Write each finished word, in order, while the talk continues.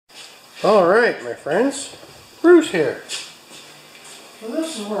Alright, my friends, Bruce here. So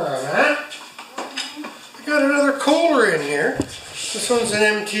this is where I'm at. I got another Kohler in here. This one's an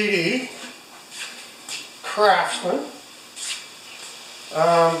MTD. Craftsman.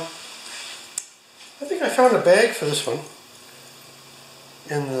 I think I found a bag for this one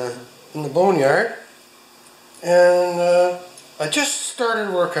in the boneyard. And I just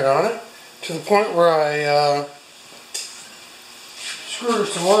started working on it to the point where I screwed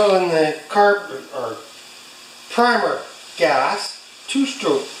some oil in the or primer gas,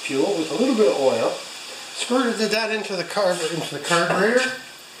 2-stroke fuel with a little bit of oil. Squirted that into the carburetor.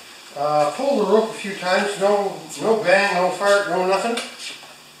 Pulled the rope a few times. No bang, no fart, no nothing.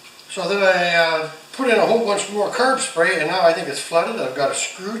 So then I put in a whole bunch more carb spray, and now I think it's flooded. I've got a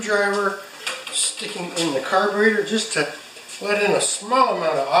screwdriver sticking in the carburetor just to let in a small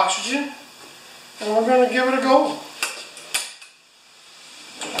amount of oxygen, and we're going to give it a go.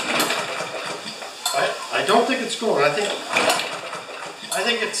 I don't think it's going. I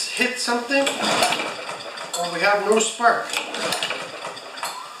think it's hit something, or we have no spark.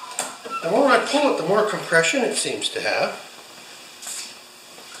 The more I pull it, the more compression it seems to have.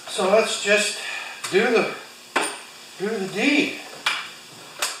 So let's just do the deed.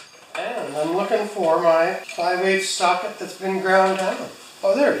 And I'm looking for my 5/8 socket that's been ground down.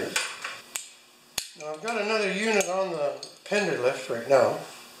 Oh, there it is. Now I've got another unit on the pender lift right now,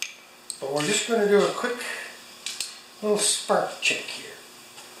 but we're just going to do a quick little spark check here.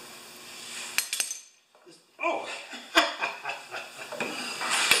 Oh!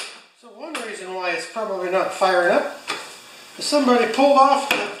 So one reason why it's probably not firing up is somebody pulled off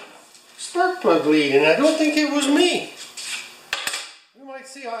the spark plug lead, and I don't think it was me. We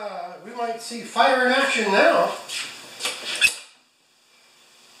might see fire in action now.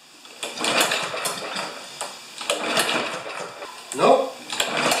 Nope.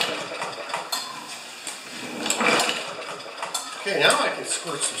 Okay, now I can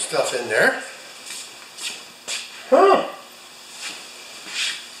squirt some stuff in there. Huh.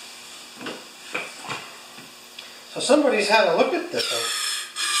 So somebody's had a look at this one.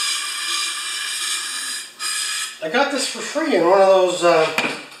 I got this for free in one of those,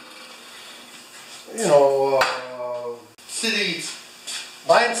 city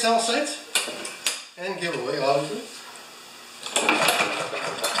buy and sell sites, and giveaway, obviously.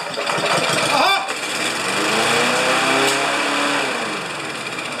 Aha!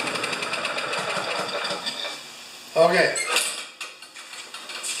 Okay,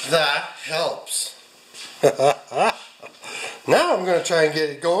 that helps. Now I'm going to try and get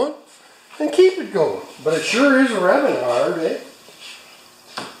it going and keep it going. But it sure is revving hard, eh?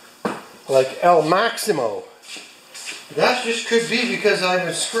 Like El Maximo. That just could be because I've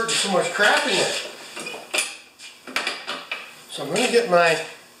been squirting so much crap in it. So I'm going to get my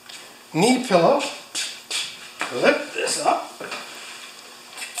knee pillow, lift this up,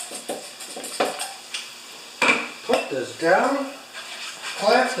 put this down,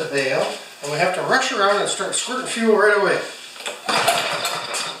 clamp the bail, and we have to rush around and start squirting fuel right away.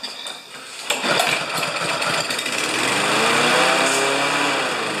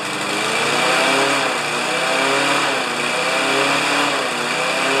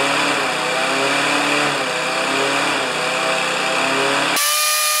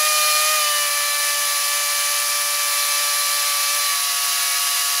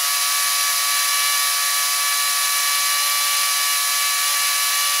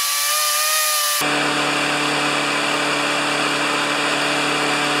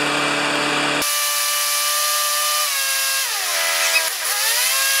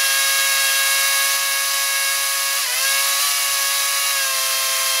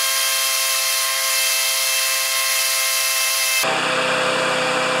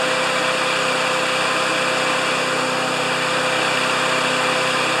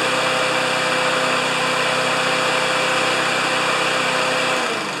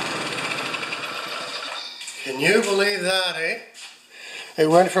 Can you believe that, eh? It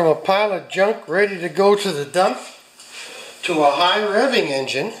went from a pile of junk ready to go to the dump to a high revving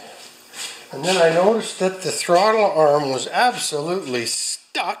engine, and then I noticed that the throttle arm was absolutely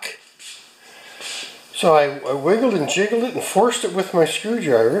stuck. So I wiggled and jiggled it and forced it with my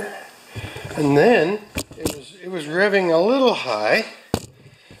screwdriver, and then it was revving a little high.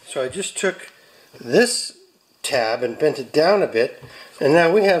 So I just took this tab and bent it down a bit, and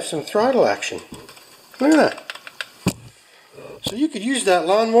now we have some throttle action. Look at that. So you could use that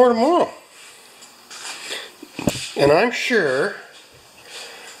lawnmower tomorrow. And I'm sure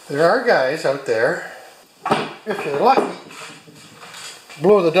there are guys out there, if you're lucky,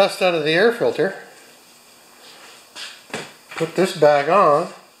 blow the dust out of the air filter, put this back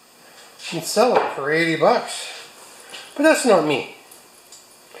on, and sell it for 80 bucks. But that's not me.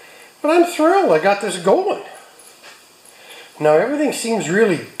 But I'm thrilled I got this going. Now everything seems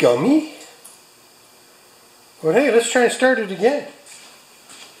really gummy. But hey, let's try and start it again.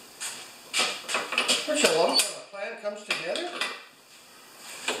 Don't you love it when a plan comes together?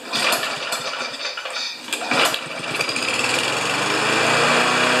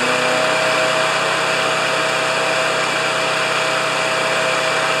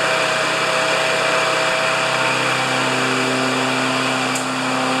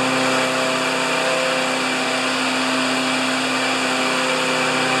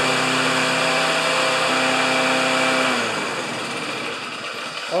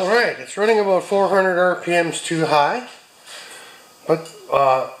 Alright, it's running about 400 RPMs too high, but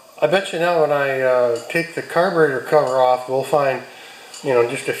I bet you now when I take the carburetor cover off, we'll find, you know,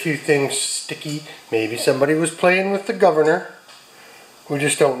 just a few things sticky. Maybe somebody was playing with the governor. We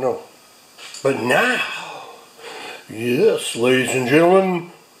just don't know. But now, yes, ladies and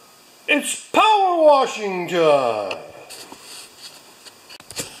gentlemen, it's power washing time.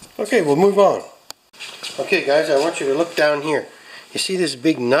 Okay, we'll move on. Okay guys, I want you to look down here. You see this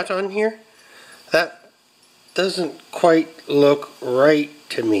big nut on here? That doesn't quite look right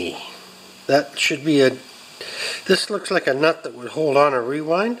to me. That should be a... This looks like a nut that would hold on a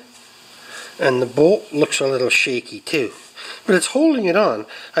rewind. And the bolt looks a little shaky too. But it's holding it on.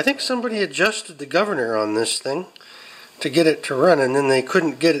 I think somebody adjusted the governor on this thing to get it to run, and then they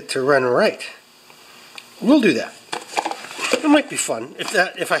couldn't get it to run right. We'll do that. It might be fun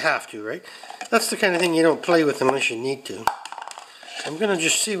if I have to, right? That's the kind of thing you don't play with unless you need to. I'm going to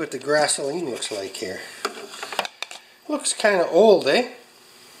just see what the gasoline looks like here. Looks kind of old, eh?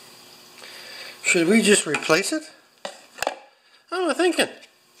 Should we just replace it? Oh, I'm thinking.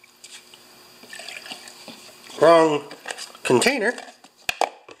 Wrong container.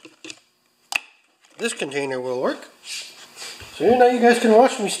 This container will work. So now you guys can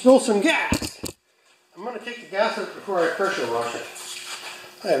watch me spill some gas. I'm going to take the gas out before I pressure wash it.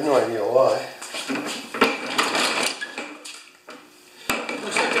 I have no idea why.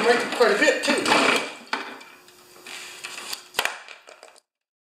 Looks like there might be quite a bit too.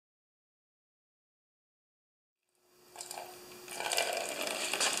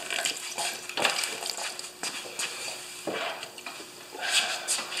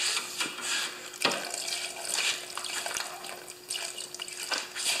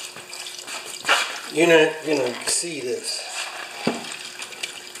 You're not going to see this.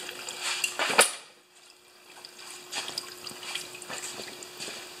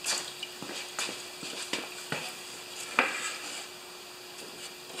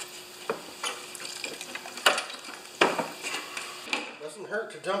 Doesn't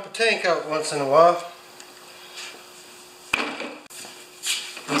hurt to dump a tank out once in a while.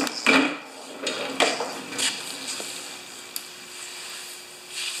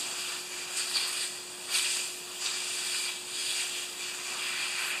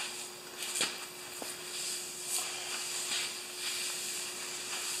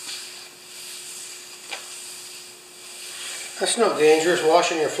 That's not dangerous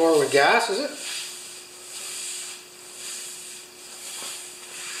washing your floor with gas, is it?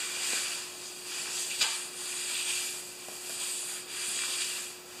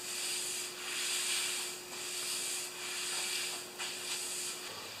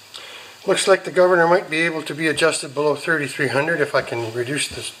 Looks like the governor might be able to be adjusted below 3300 if I can reduce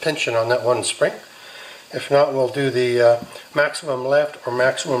the tension on that one spring. If not, we'll do the maximum left or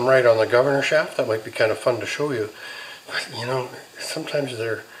maximum right on the governor shaft. That might be kind of fun to show you. But, you know, sometimes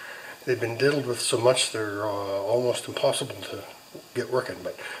they've been diddled with so much they're almost impossible to get working.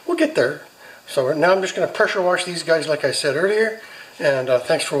 But we'll get there. So now I'm just going to pressure wash these guys like I said earlier. And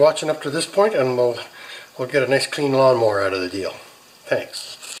thanks for watching up to this point, and we'll get a nice clean lawnmower out of the deal.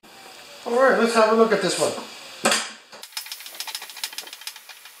 Thanks. Alright, let's have a look at this one.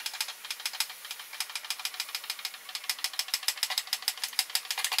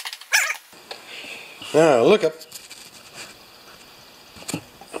 Now look up.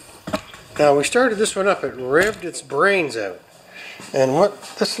 Now we started this one up, it revved its brains out. And what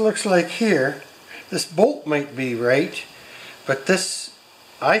this looks like here, this bolt might be right, but this,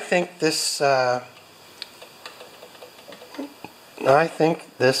 I think this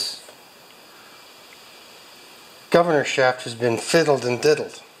governor shaft has been fiddled and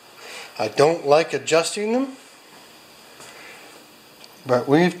diddled. I don't like adjusting them, but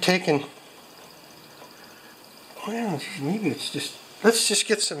we've taken, well, maybe it's just, let's just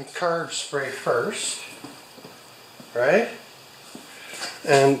get some card spray first, right?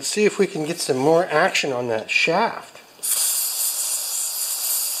 And see if we can get some more action on that shaft.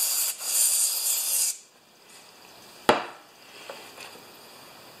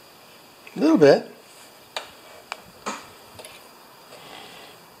 A little bit.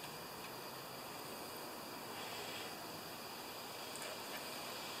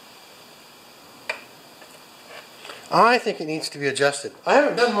 I think it needs to be adjusted. I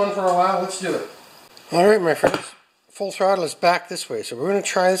haven't done one for a while. Let's do it. Alright, my friends. Full throttle is back this way, so we're going to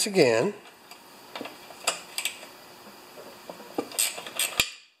try this again.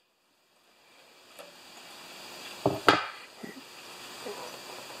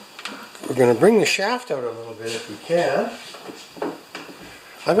 We're going to bring the shaft out a little bit if we can.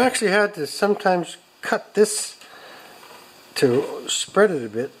 I've actually had to sometimes cut this to spread it a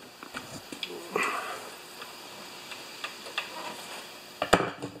bit.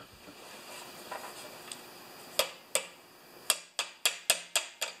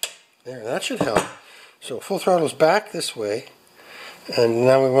 There, that should help. So full throttle is back this way, and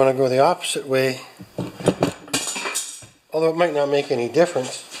now we want to go the opposite way, although it might not make any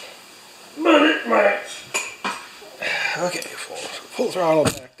difference, but it might. Okay, full throttle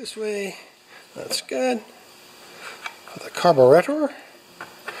back this way, that's good. Put the carburetor,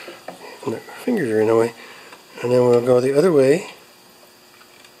 and the fingers are in the way, and then we'll go the other way.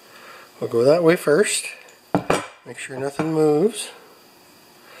 We'll go that way first, make sure nothing moves.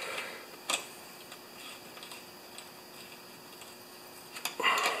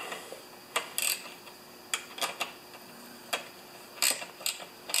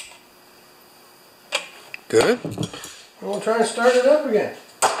 Good. And we'll try and start it up again.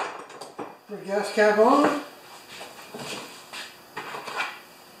 Put the gas cap on.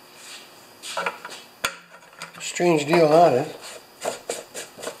 Strange deal that is.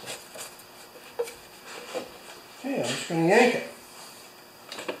 Okay, I'm just going to yank it.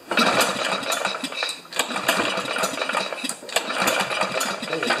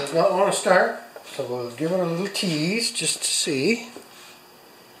 Okay, it does not want to start, so we'll give it a little tease just to see.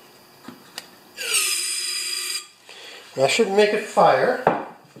 That shouldn't make it fire.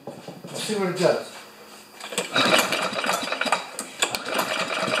 Let's see what it does.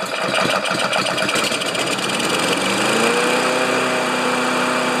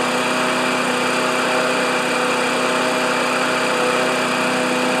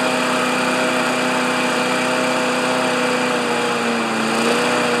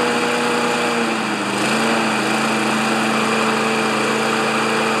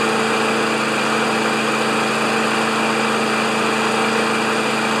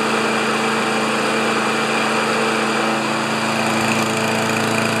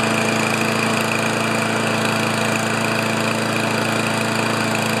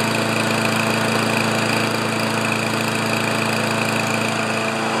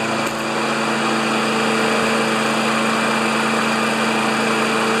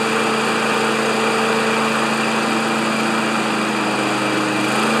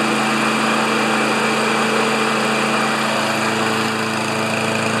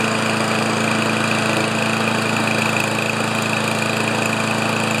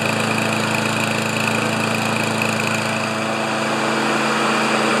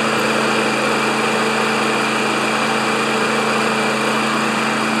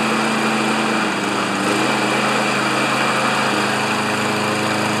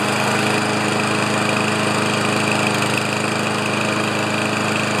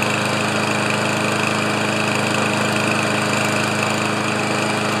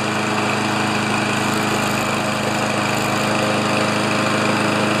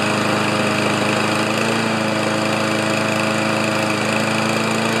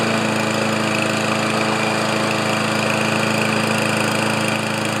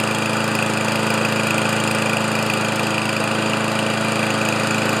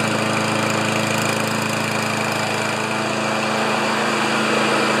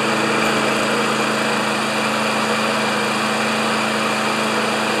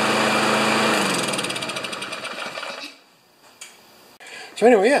 So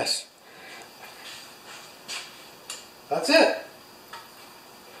anyway, yes, that's it.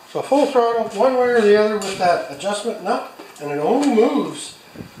 So full throttle, one way or the other with that adjustment nut, and it only moves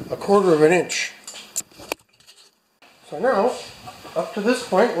 1/4 of an inch. So now, up to this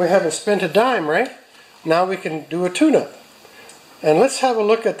point, we haven't spent a dime, right? Now we can do a tune-up. And let's have a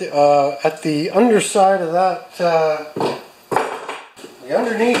look at the underside of that, the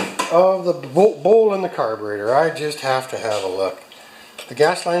underneath of the bowl in the carburetor. I just have to have a look. The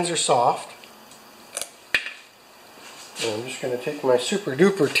gas lines are soft. And I'm just going to take my super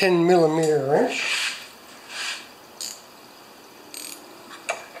duper 10mm wrench.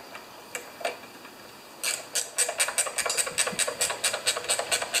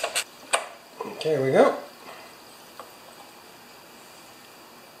 Okay, here we go.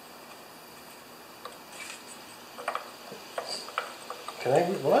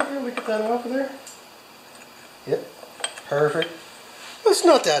 will I be able to get that off of there? Yep, perfect. It's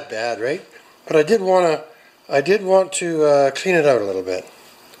not that bad, right? But I did want to clean it out a little bit.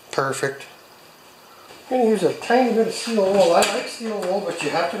 Perfect. I'm going to use a tiny bit of steel wool. I like steel wool, but you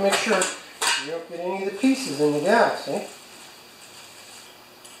have to make sure you don't get any of the pieces in the gas, eh?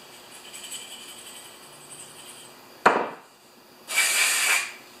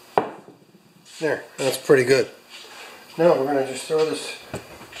 There, that's pretty good. Now we're going to just throw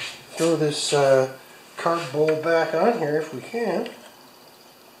this carb bowl back on here if we can.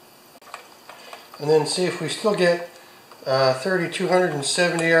 And then see if we still get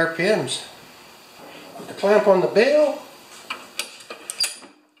 3,270 RPMs. Put the clamp on the bale. I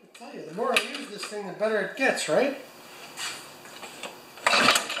tell you, the more I use this thing, the better it gets, right?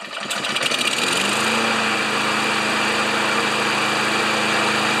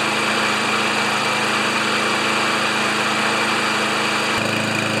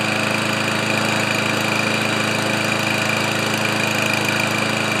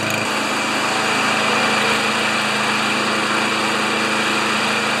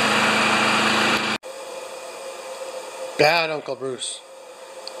 Bad Uncle Bruce.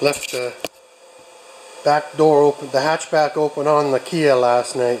 Left the back door open, the hatchback open on the Kia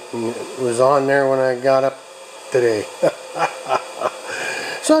last night, and it was on there when I got up today.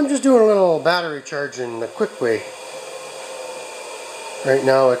 So I'm just doing a little battery charging the quick way. Right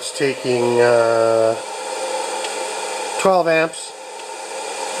now it's taking 12 amps,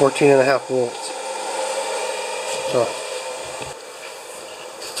 14.5 volts.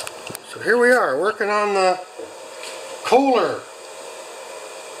 So here we are, working on the Kohler.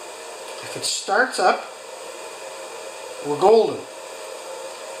 If it starts up, we're golden.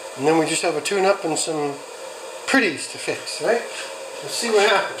 And then we just have a tune-up and some pretties to fix, right? Let's see what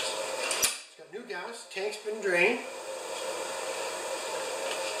happens. It's got new gas, tank's been drained.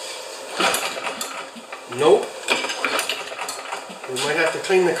 Nope. We might have to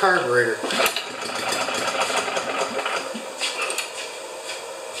clean the carburetor.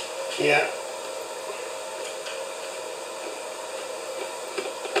 Yeah.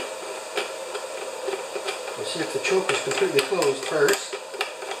 See if the choke is completely closed first.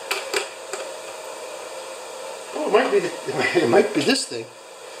 Oh, it might be this thing.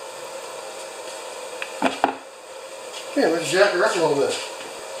 Okay, let's jack her up a little bit.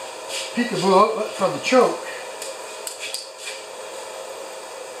 Peekaboo outlet for the choke.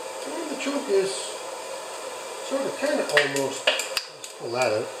 And the choke is sort of kind of almost. Let's pull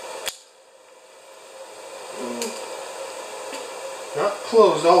that out. Not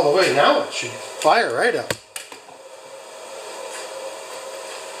closed all the way. Now it should fire right up.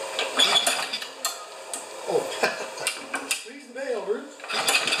 Squeeze the bale, Bruce.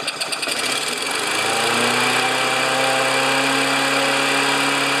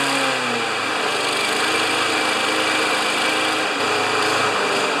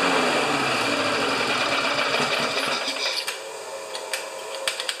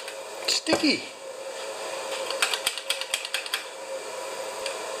 Sticky.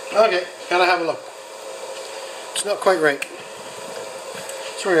 Okay, gotta have a look. It's not quite right.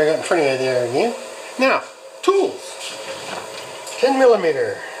 Sorry, I got in front of you there again. Now, tools.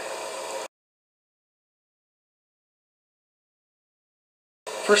 10mm.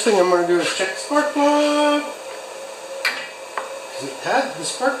 First thing I'm going to do is check the spark plug. It had the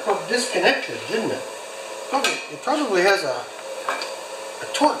spark plug disconnected, didn't it? It probably has a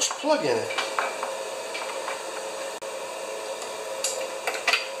torch plug in it.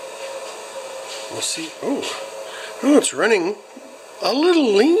 We'll see. Oh, it's running a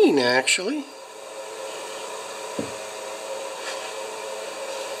little lean actually.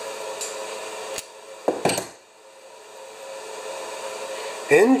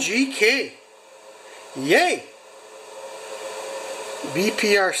 NGK. Yay!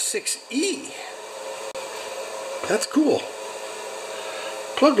 BPR6E. That's cool.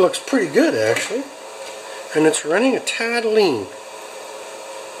 Plug looks pretty good actually. And it's running a tad lean.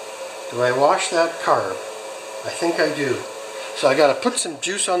 Do I wash that carb? I think I do. So I gotta put some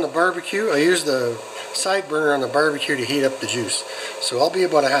juice on the barbecue. I use the side burner on the barbecue to heat up the juice. So I'll be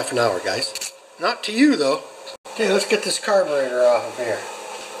about a half an hour, guys. Not to you though. Okay, let's get this carburetor off of here.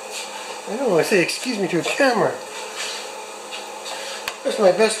 I don't want to say excuse me to a camera. That's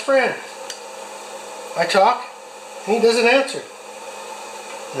my best friend. I talk, and he doesn't answer.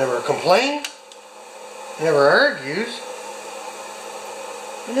 Never complains, never argues.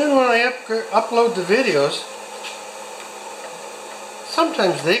 And then when I upload the videos,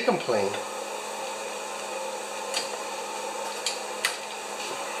 sometimes they complain.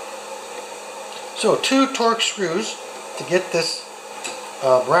 So 2 torque screws to get this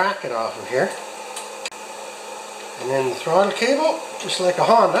bracket off of here. And then the throttle cable, just like a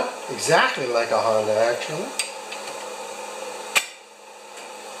Honda, exactly like a Honda actually.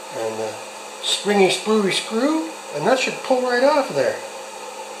 And the springy spoolie screw, and that should pull right off of there.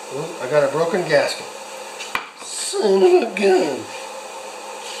 Ooh, I got a broken gasket. Son of a gun.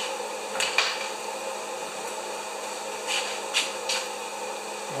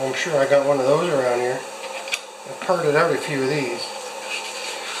 I'm sure I got one of those around here. I parted out a few of these.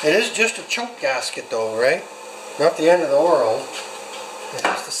 It is just a choke gasket though, right? Not the end of the world. It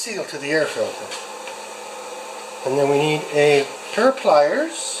has to seal to the air filter. And then we need a pair of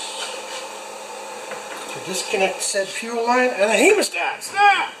pliers to disconnect said fuel line and a hemostat.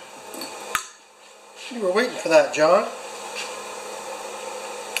 Snap! You were waiting for that, John.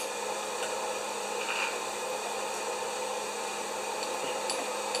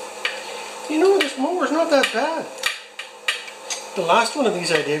 You know, this mower's not that bad. The last one of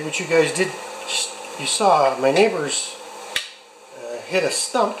these I did, which you guys did, you saw, my neighbors hit a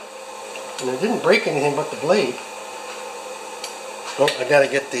stump, and it didn't break anything but the blade. Oh, I gotta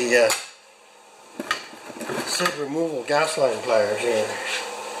get the seed removal gas line pliers here,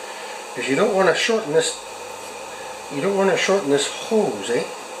 because you don't want to shorten this. You don't want to shorten this hose, eh?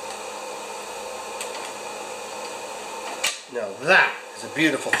 Now that is a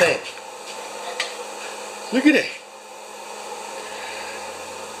beautiful thing. Look at it.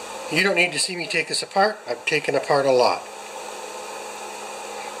 You don't need to see me take this apart. I've taken apart a lot.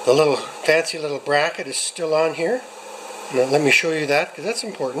 The little fancy little bracket is still on here. Now let me show you that, because that's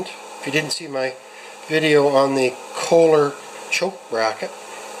important. If you didn't see my video on the Kohler choke bracket,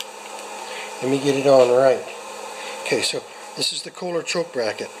 let me get it on right. Okay, so this is the Kohler choke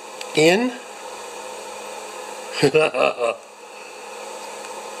bracket. In.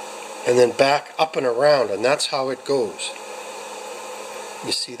 And then back up and around, and that's how it goes.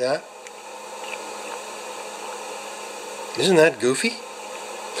 You see that? Isn't that goofy?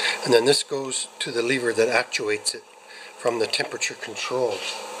 And then this goes to the lever that actuates it from the temperature control.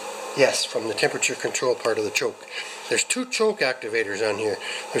 Yes, from the temperature control part of the choke. There's two choke activators on here.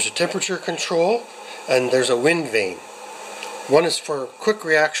 There's a temperature control and there's a wind vane. One is for quick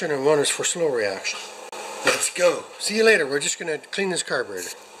reaction and one is for slow reaction. Let's go. See you later. We're just going to clean this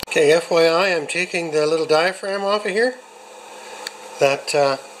carburetor. Okay, FYI, I'm taking the little diaphragm off of here. That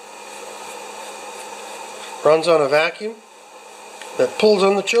runs on a vacuum. That pulls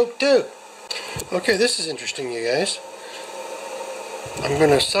on the choke too. Okay, this is interesting, you guys. I'm going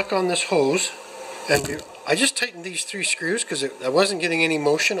to suck on this hose, and I just tightened these 3 screws because I wasn't getting any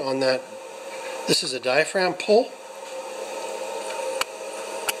motion on that. This is a diaphragm pull.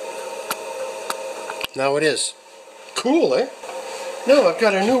 Now it is. Cool, eh? Now I've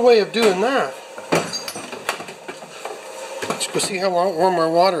got a new way of doing that. Let's go see how warm our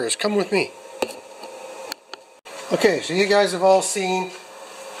water is. Come with me. Okay, so you guys have all seen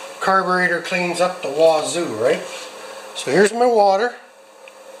carburetor cleans up the wazoo, right? So here's my water.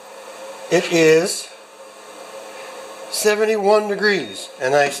 It is 71 degrees,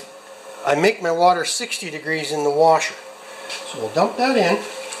 and I make my water 60 degrees in the washer. So we'll dump that in.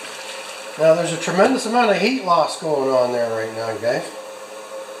 Now there's a tremendous amount of heat loss going on there right now, guys.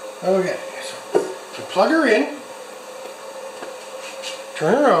 Okay, so we plug her in,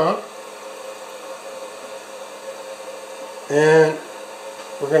 turn her on, and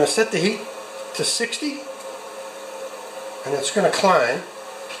we're going to set the heat to 60, and it's going to climb.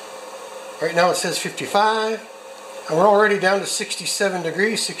 Right now it says 55, and we're already down to 67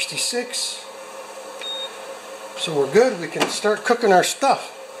 degrees, 66. So we're good. We can start cooking our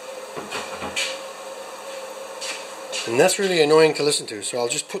stuff. And that's really annoying to listen to, so I'll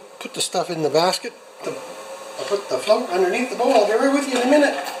just put the stuff in the basket. I'll put the float underneath the bowl. I'll be right with you in a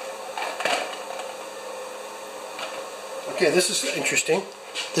minute. Okay, this is interesting.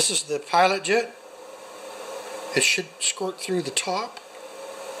 This is the pilot jet. It should squirt through the top.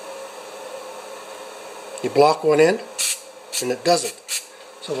 You block one end, and it doesn't.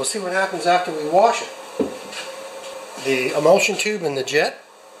 So we'll see what happens after we wash it. The emulsion tube and the jet,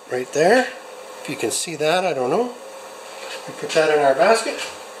 right there. If you can see that, I don't know. We put that in our basket,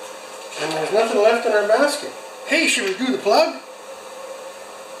 and there's nothing left in our basket. Hey, should we do the plug?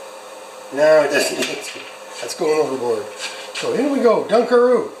 No, it doesn't need to. That's going overboard. So in we go,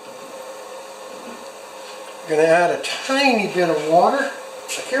 Dunkaroo. We're going to add a tiny bit of water.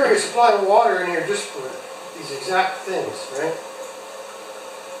 I carry a supply of water in here just for these exact things, right?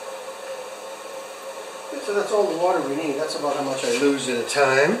 So that's all the water we need. That's about how much I lose at a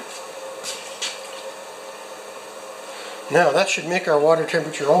time. Now that should make our water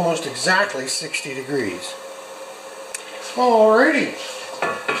temperature almost exactly 60 degrees. Alrighty.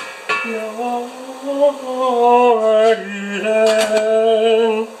 already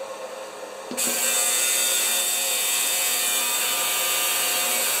then.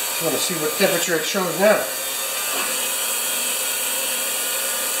 I want to see what temperature it shows now.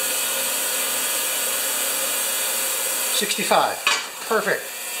 65. Perfect.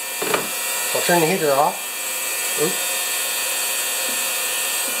 So I'll turn the heater off. Oops.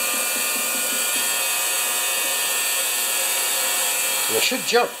 And it should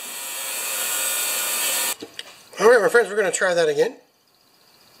jump. Alright my friends, we're going to try that again.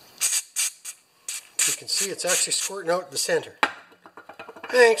 You can see it's actually squirting out the center.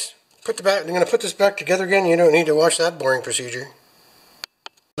 Thanks. I'm going to put this back together again. You don't need to watch that boring procedure.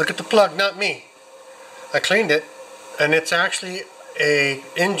 Look at the plug, not me. I cleaned it, and it's actually a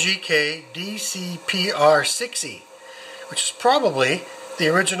NGK DCPR6E, which is probably the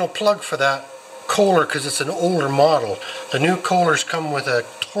original plug for that Kohler, because it's an older model. The new Kohlers come with a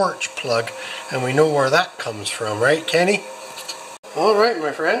torch plug, and we know where that comes from, right, Kenny? Alright,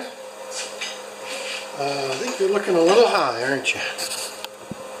 my friend. I think you're looking a little high, aren't you?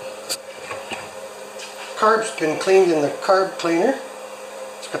 Carb's been cleaned in the carb cleaner.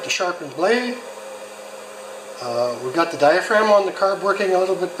 It's got the sharpened blade. We've got the diaphragm on the carb working a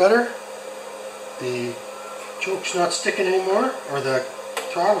little bit better. The choke's not sticking anymore, or the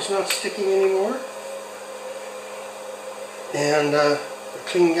throttle's not sticking anymore. And the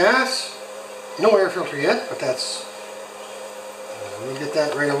clean gas. No air filter yet, but that's... we'll get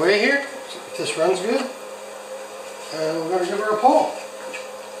that right away here. If this runs good. And we're going to give her a pull.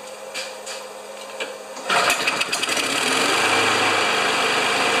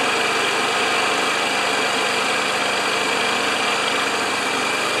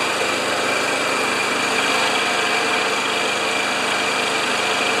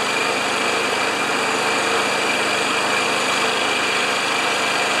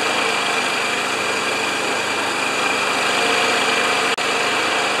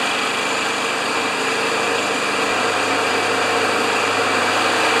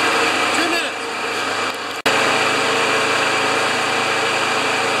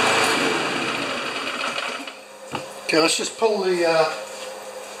 Okay, let's just pull the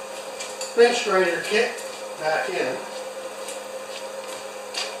bench grinder kit back in.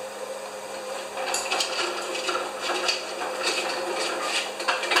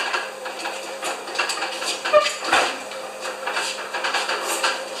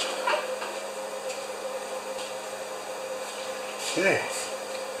 Okay,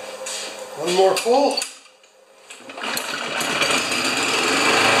 one more pull.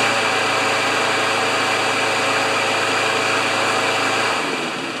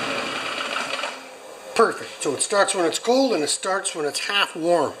 Perfect. So it starts when it's cold and it starts when it's half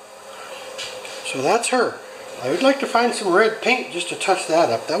warm. So that's her. I would like to find some red paint just to touch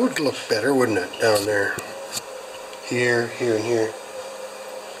that up. That would look better, wouldn't it? Down there. Here, here, and here.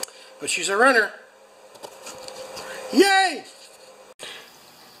 But she's a runner. Yay!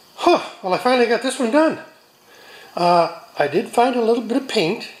 Huh. Well, I finally got this one done. I did find a little bit of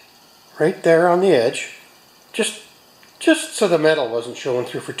paint right there on the edge. Just so the metal wasn't showing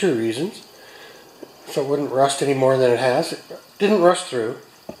through for two reasons. So it wouldn't rust any more than it has. It didn't rust through,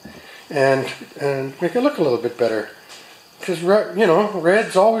 and make it look a little bit better. Because, you know,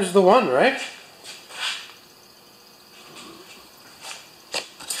 red's always the one, right?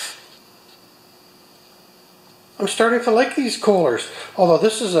 I'm starting to like these Kohlers. Although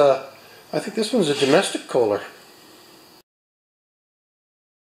this is I think this one's a domestic Kohler.